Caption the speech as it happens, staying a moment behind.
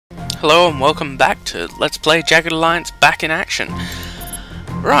Hello and welcome back to Let's Play Jagged Alliance back in action.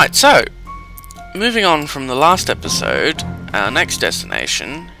 Right, so, moving on from the last episode, our next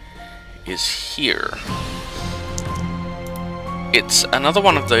destination is here. It's another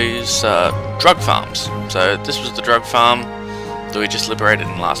one of those drug farms. So this was the drug farm that we just liberated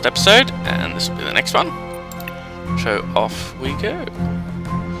in the last episode, and this will be the next one. So off we go.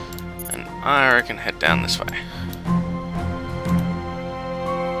 And I reckon head down this way.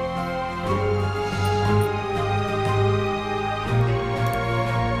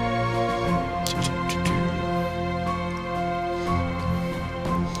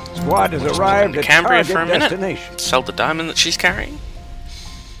 Squad has arrived at Cambria target for a minute. destination. Sell the diamond that she's carrying.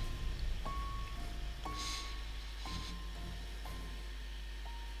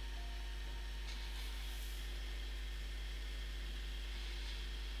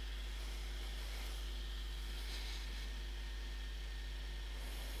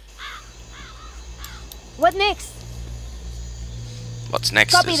 What next? What's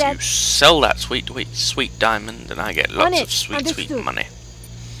next Copy is that. you sell that sweet diamond, and I get lots of sweet Understood. money.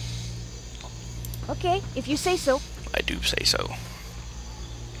 Okay, if you say so. I do say so.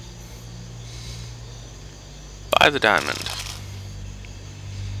 Buy the diamond.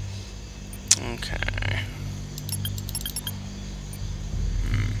 Okay.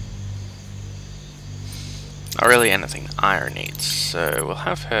 Not really anything Iron needs, so we'll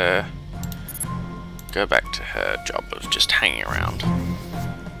have her go back to her job of just hanging around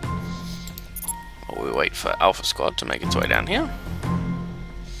while we wait for Alpha Squad to make its way down here.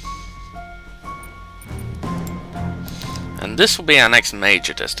 And this will be our next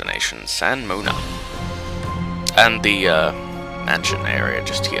major destination, San Muna. And the mansion area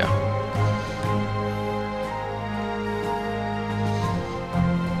just here.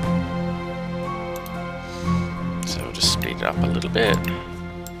 So we'll just speed it up a little bit.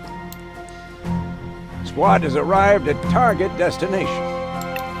 Squad has arrived at target destination.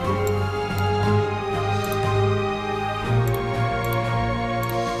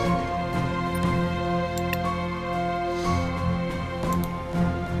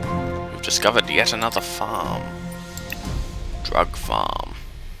 We've discovered yet another farm. Drug farm.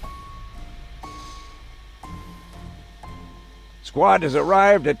 Squad has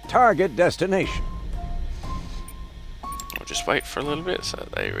arrived at target destination. We'll just wait for a little bit so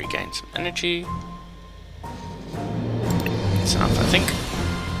that they regain some energy. That's enough, I think.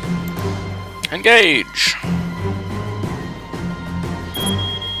 Engage!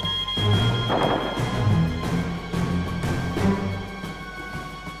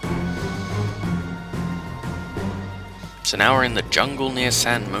 So now we're in the jungle near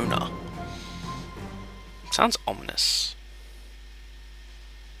San Muna. Sounds ominous.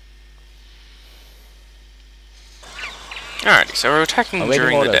 Alrighty, so we're attacking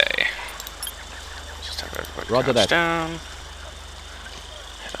during the day. Just have everybody crouch down.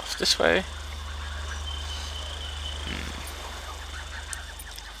 Head off this way.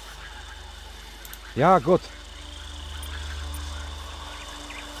 Ja, gut.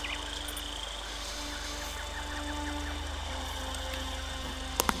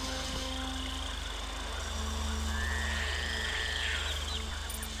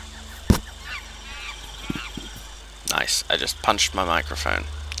 Nice, I just punched my microphone.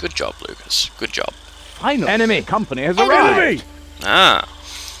 Good job, Lucas. Good job. Final enemy company has arrived. Ah,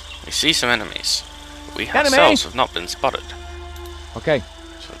 we see some enemies. But we ourselves have not been spotted. Okay.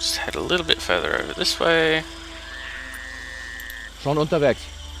 So we'll just head a little bit further over this way. Schon unterwegs.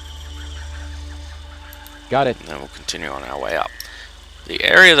 Got it. And then we'll continue on our way up. The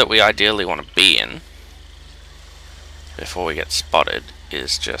area that we ideally want to be in before we get spotted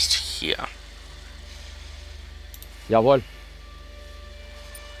is just here. Jawohl.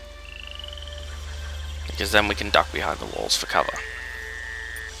 Because then we can duck behind the walls for cover.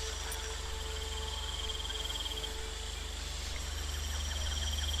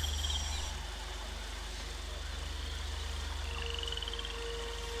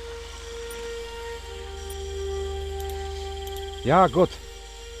 Ja, gut.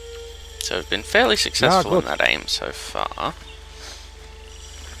 So we've been fairly successful in that aim so far.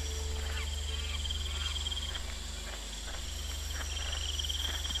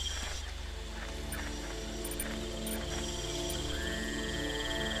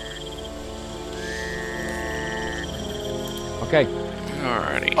 Okay.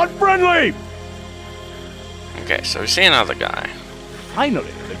 Alrighty. Unfriendly! Okay, so we see another guy.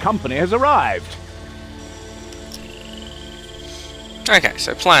 Finally, the company has arrived. Okay,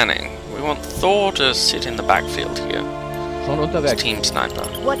 so planning. We want Thor to sit in the backfield here. Schon unterwegs. Team sniper.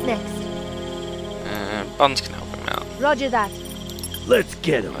 What next? Buns can help him out. Roger that. Let's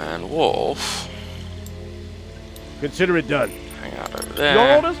get him. And Wolf, Consider it done. hang out over there.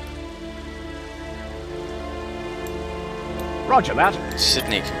 Your orders? Roger that.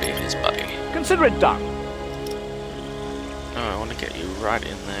 Sydney can be his buddy. Consider it done. Oh, I want to get you right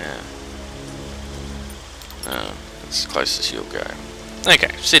in there. No, that's as close as you'll go.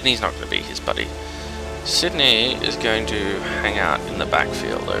 Okay, Sydney's not going to be his buddy. Sydney is going to hang out in the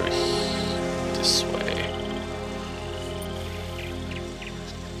backfield over here, this way.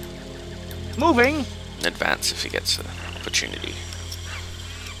 Moving. Advance if he gets an opportunity.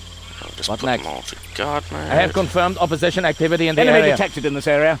 I'll just What put next? them all to guard mode. I have confirmed opposition activity in the Enemy area. detected in this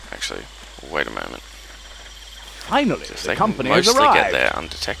area. Actually, wait a moment. Finally, If the they company can has mostly arrived. get there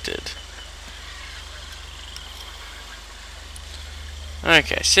undetected.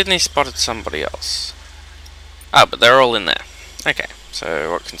 Okay, Sydney spotted somebody else. Ah, but they're all in there. Okay,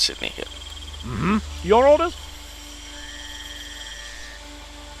 so what can Sydney hit? Your orders?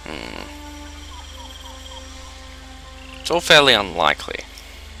 It's all fairly unlikely.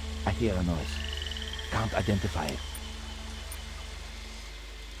 I hear a noise. Can't identify it.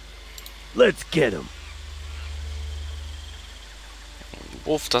 Let's get him.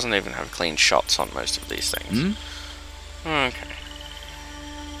 Wolf doesn't even have clean shots on most of these things. Okay.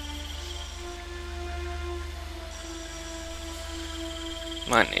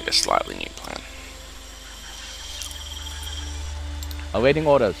 Might need a slightly new plan. Awaiting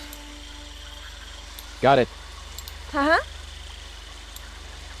orders. Got it. Uh-huh.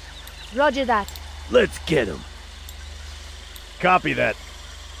 Roger that. Let's get him. Copy that.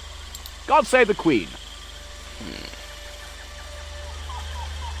 God save the Queen.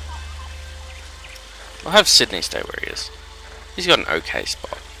 I'll have Sydney stay where he is. He's got an okay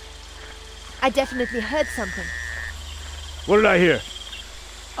spot. I definitely heard something. What did I hear?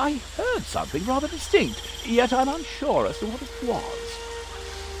 I heard something rather distinct, yet I'm unsure as to what it was.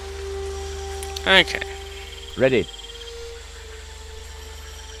 Okay. Ready.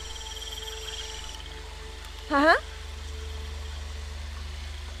 Uh-huh.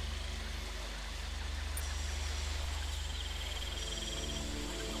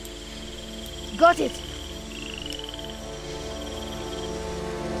 Got it.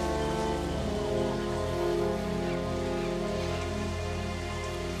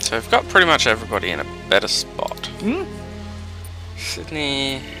 So we've got pretty much everybody in a better spot.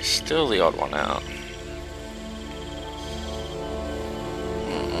 Sydney, still the odd one out.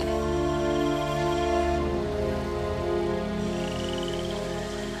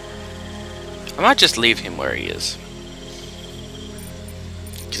 I might just leave him where he is.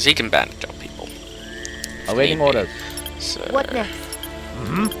 Because he can bandage on people. Awaiting Need be. orders. So, What next?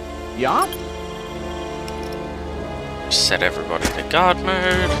 Yeah? set everybody to guard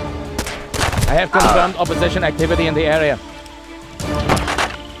mode. I have confirmed opposition activity in the area.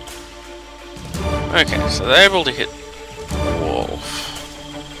 Okay, so they're able to hit Wolf.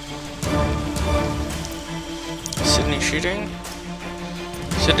 Sydney shooting?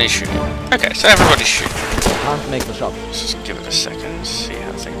 Sydney shooting. Okay, so everybody's shooting. Can't make the shot. Let's just give it a second, see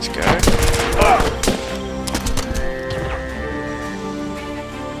how things go.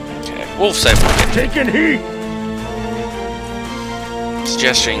 Okay, Wolf's able to get Taking heat!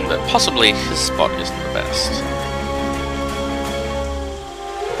 suggesting that possibly his spot isn't the best.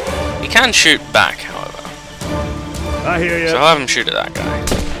 He can shoot back, however. I hear you. So I'll have him shoot at that guy.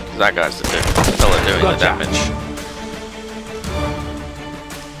 'Cause that guy's the fella doing the damage.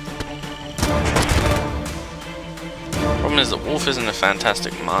 Problem is that Wolf isn't a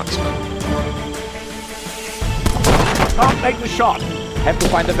fantastic marksman. Can't make the shot. Have to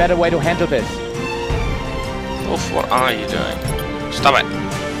find a better way to handle this. Wolf, what are you doing? Stop it!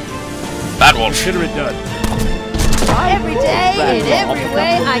 Bad Wolf! Consider it done. Every day, in every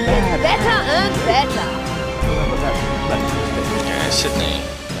way, I get better and better. Okay, Sydney.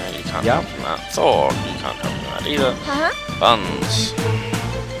 No, you can't Yeah? help him out. Thor, you can't help him out either. Uh-huh. Buns.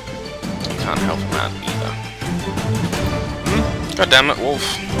 You can't help him out either. God damn it, Wolf.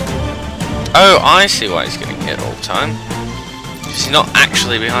 Oh, I see why he's getting hit all the time. Because he's not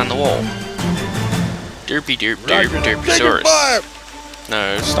actually behind the wall. Derpy derp derp derposaurus.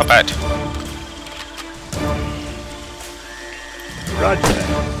 No, stop it. Roger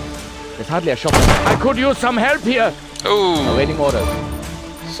that. There's hardly a shot. I could use some help here. Oh, Awaiting orders.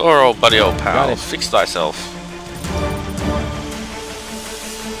 Thor, old buddy, old Got pal, it. fix thyself.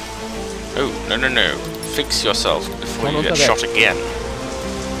 Oh, no, no, no. Fix yourself before you get shot again.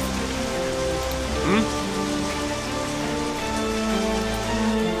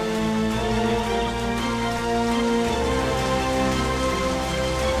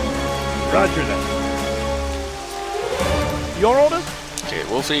 Roger that. Your orders? Okay,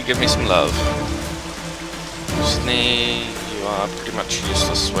 Wolfie, give me some love. Sydney, you are pretty much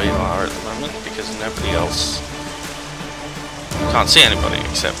useless where you are at the moment because nobody else can't see anybody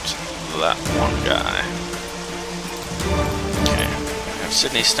except that one guy. Okay, have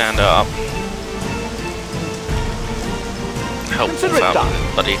Sydney stand up. Help Wolf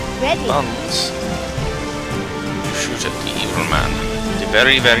out, buddy. Buns. You shoot at the evil man. The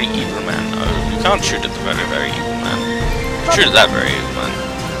very, very evil man. Oh, you can't shoot at the very, very evil man. Shoot at that very evil man.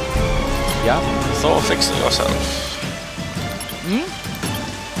 Yeah. Thor, fix it yourself.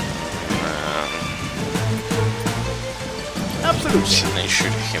 Absolutely. Sydney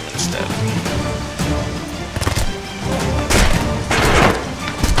shoot him instead.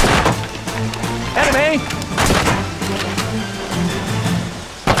 Enemy!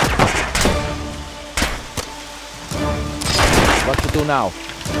 What to do now?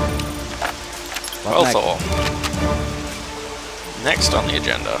 What Well, next? Thor. Next on the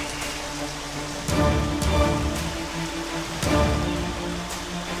agenda.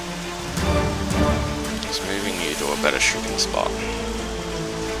 Is moving you to a better shooting spot. So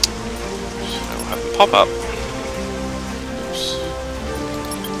we'll have him pop up. Oops.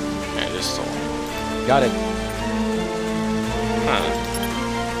 Okay, this Thor. Got it. Huh.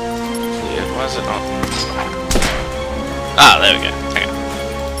 Weird, why is it not? Ah, there we go. Okay.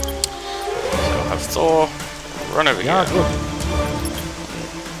 So we'll have Thor run over Yeah, here. good.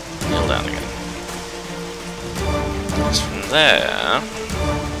 Kneel down again. Because from there...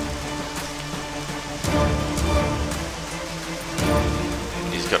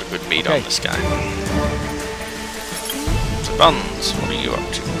 he's got a good beat on this guy. So Buns, what are you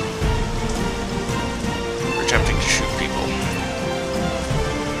up to? We're attempting to shoot people.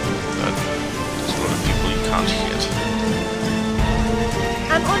 But there's a lot of people you can't hit.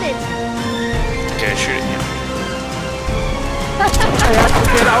 I'm on it. Okay, shoot at him. I have to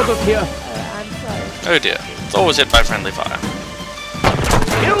get out of here. I'm sorry. Oh dear. Thor was hit by friendly fire.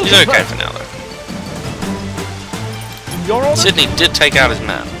 He's okay for now though. Your order? Sydney did take out his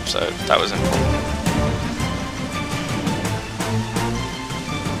man, so that was important.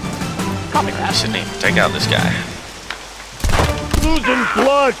 Copy that. Sydney, take out this guy. Losing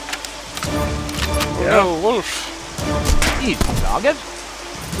blood. Oh, Wolf. Easy target.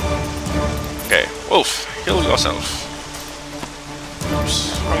 Okay, Wolf, heal yourself.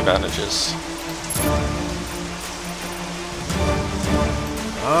 Oops, wrong bandages.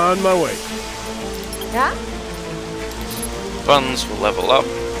 On my way. Yeah? Buns will level up.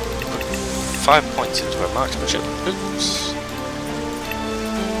 Put 5 points into her marksmanship. Oops.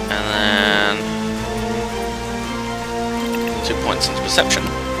 And then 2 points into perception.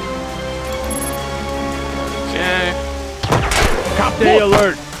 Okay. Cop day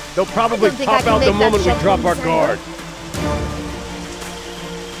alert. They'll probably I don't think pop I can out the make that moment we check drop our inside. guard.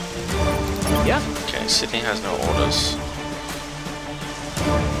 Yeah. Okay, Sydney has no orders.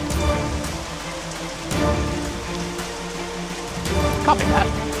 Copy that.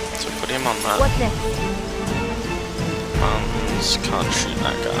 So put him on that. What next? Buns can't shoot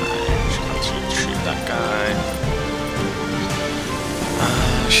that guy. She can't shoot that guy.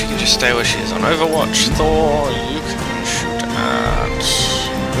 She can just stay where she is on Overwatch. Thor, you can shoot at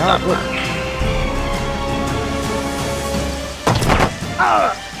that good. man.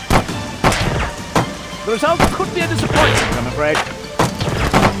 The result could be a disappointment, I'm afraid.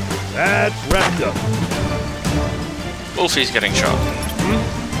 That's wrapped up. Wolfie's getting shot.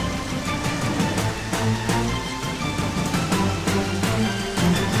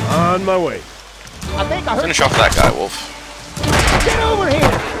 On my way. I think I heard. Finish off that guy, Wolf. Get over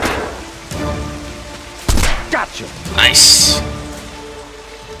here! Gotcha. Nice.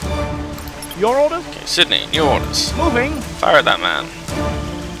 Your orders? Okay, Sydney, new orders. Moving. Fire at that man.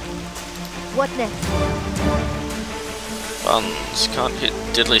 What next? Buns can't hit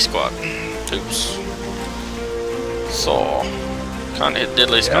diddly squat. Oops. Saw. Can't hit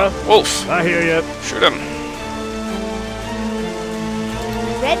diddly squat. Yeah? Wolf, I hear you. shoot him.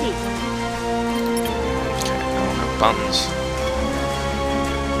 Ready. Okay, now we'll have Buns.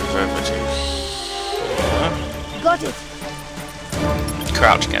 Move over to here. Got it.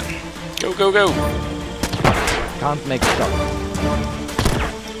 Crouch again. Go, go, go. Can't make stop.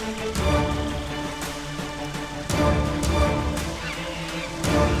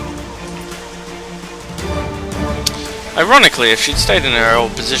 Ironically, if she'd stayed in her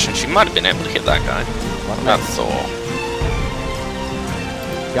old position, she might have been able to hit that guy. What That next? Thor.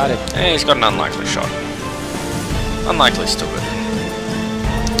 Got it. Hey, he's got an unlikely shot. Unlikely, still good.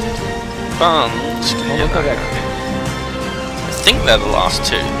 Buns can hit that guy. I think they're the last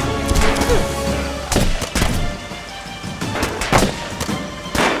two.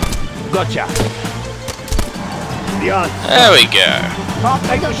 Gotcha. The odds. There we go. Can't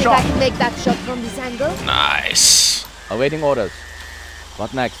I make don't the think I shot. can make that shot from this angle. Nice. Awaiting orders.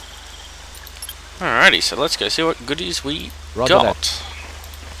 What next? Alrighty, so let's go see what goodies we Roger got.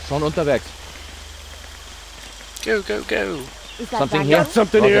 Schon unterwegs. Go, go, go. Is that Something valuable? here?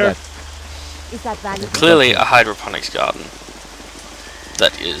 Something Roger here. that. Is that valuable? Clearly a hydroponics garden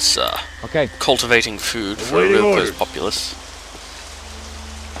that is Okay. cultivating food for a Awaiting real orders. close populace.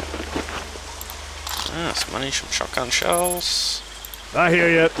 Ah, some money, some shotgun shells. I hear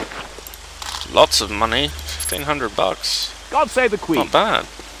you. Lots of money. 1,500 bucks. God save the Queen. Not bad.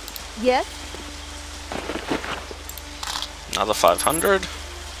 Yes? Another 500.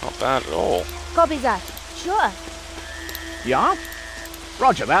 Not bad at all. Copy that. Sure. Yeah?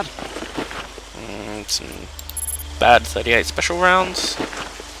 Roger that. Some bad 38 special rounds. A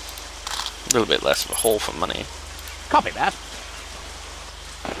little bit less of a haul for money. Copy that.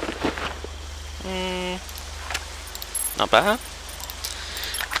 Not bad.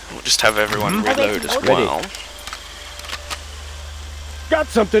 We'll just have everyone Awaiting reload as orders. well. Got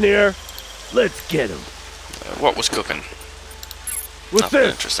something here. Let's get him. What was cooking? What's Nothing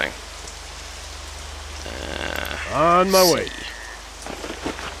this? interesting. On my let's way. see.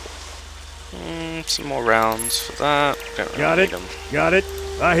 Some more rounds for that. Don't really Got need it. them. Got it.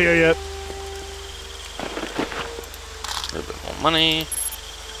 I hear you. A little bit more money.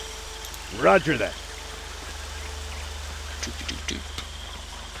 Roger that. Doop-a-doop-doop.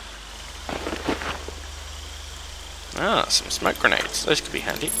 Ah, some smoke grenades. Those could be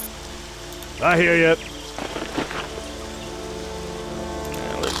handy. I hear you.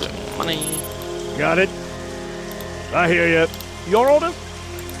 A little bit more money. Got it. I hear you. Your orders?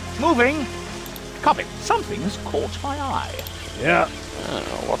 Moving. Copy. Something's caught my eye. Yeah. Oh,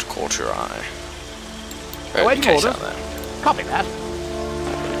 what caught your eye? Oh, Awaiting case orders. out there. Copy that.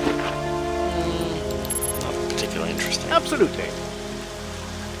 Not particularly interesting. Absolutely.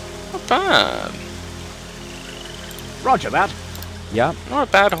 Not bad. Roger that. Yeah. Not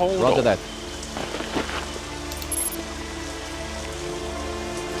a bad haul. at all. Roger that.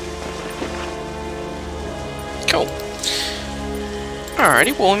 Cool.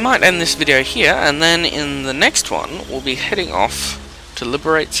 Alrighty, well we might end this video here, and then in the next one we'll be heading off to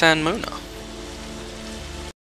liberate San Muna.